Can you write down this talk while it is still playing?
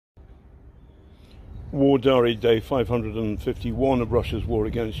War Diary, day 551 of Russia's war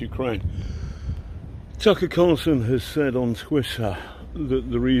against Ukraine. Tucker Carlson has said on Twitter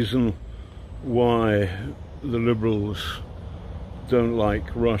that the reason why the liberals don't like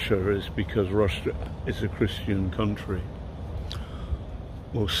Russia is because Russia is a Christian country.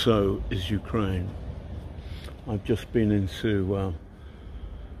 Well, so is Ukraine. I've just been into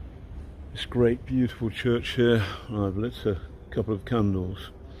this great, beautiful church here, and I've lit a couple of candles.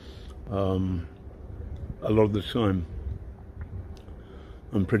 A lot of the time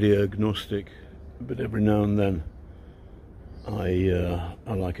I'm pretty agnostic, but every now and then I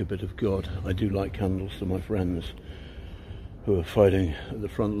like a bit of God. I do light candles to my friends who are fighting at the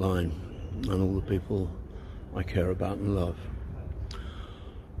front line and all the people I care about and love.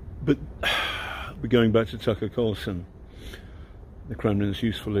 But we're going back to Tucker Carlson, the Kremlin's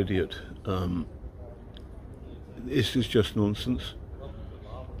useful idiot. This is just nonsense.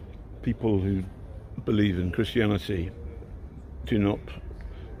 People who believe in Christianity do not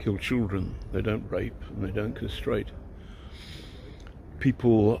kill children, they don't rape, and they don't castrate.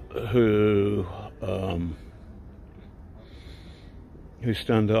 People who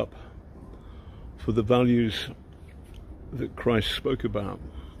stand up for the values that Christ spoke about,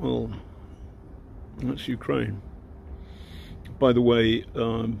 well, that's Ukraine. By the way,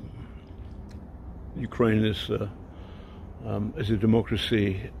 Ukraine is a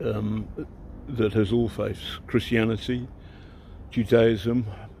democracy that has all faiths: Christianity, Judaism.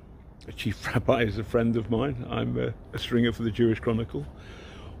 A chief rabbi is a friend of mine. I'm a stringer for the Jewish Chronicle.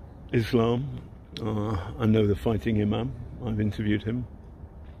 Islam. I know the fighting imam. I've interviewed him.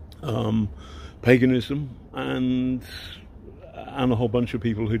 Paganism and a whole bunch of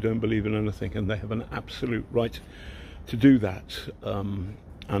people who don't believe in anything, and they have an absolute right to do that. And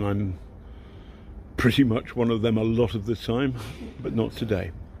I'm pretty much one of them a lot of the time, but not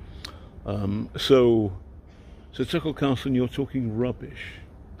today. So Tucker Carlson, you're talking rubbish,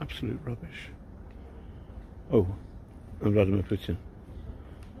 absolute rubbish. Oh, and Vladimir Putin,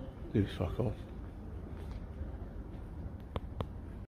 do fuck off.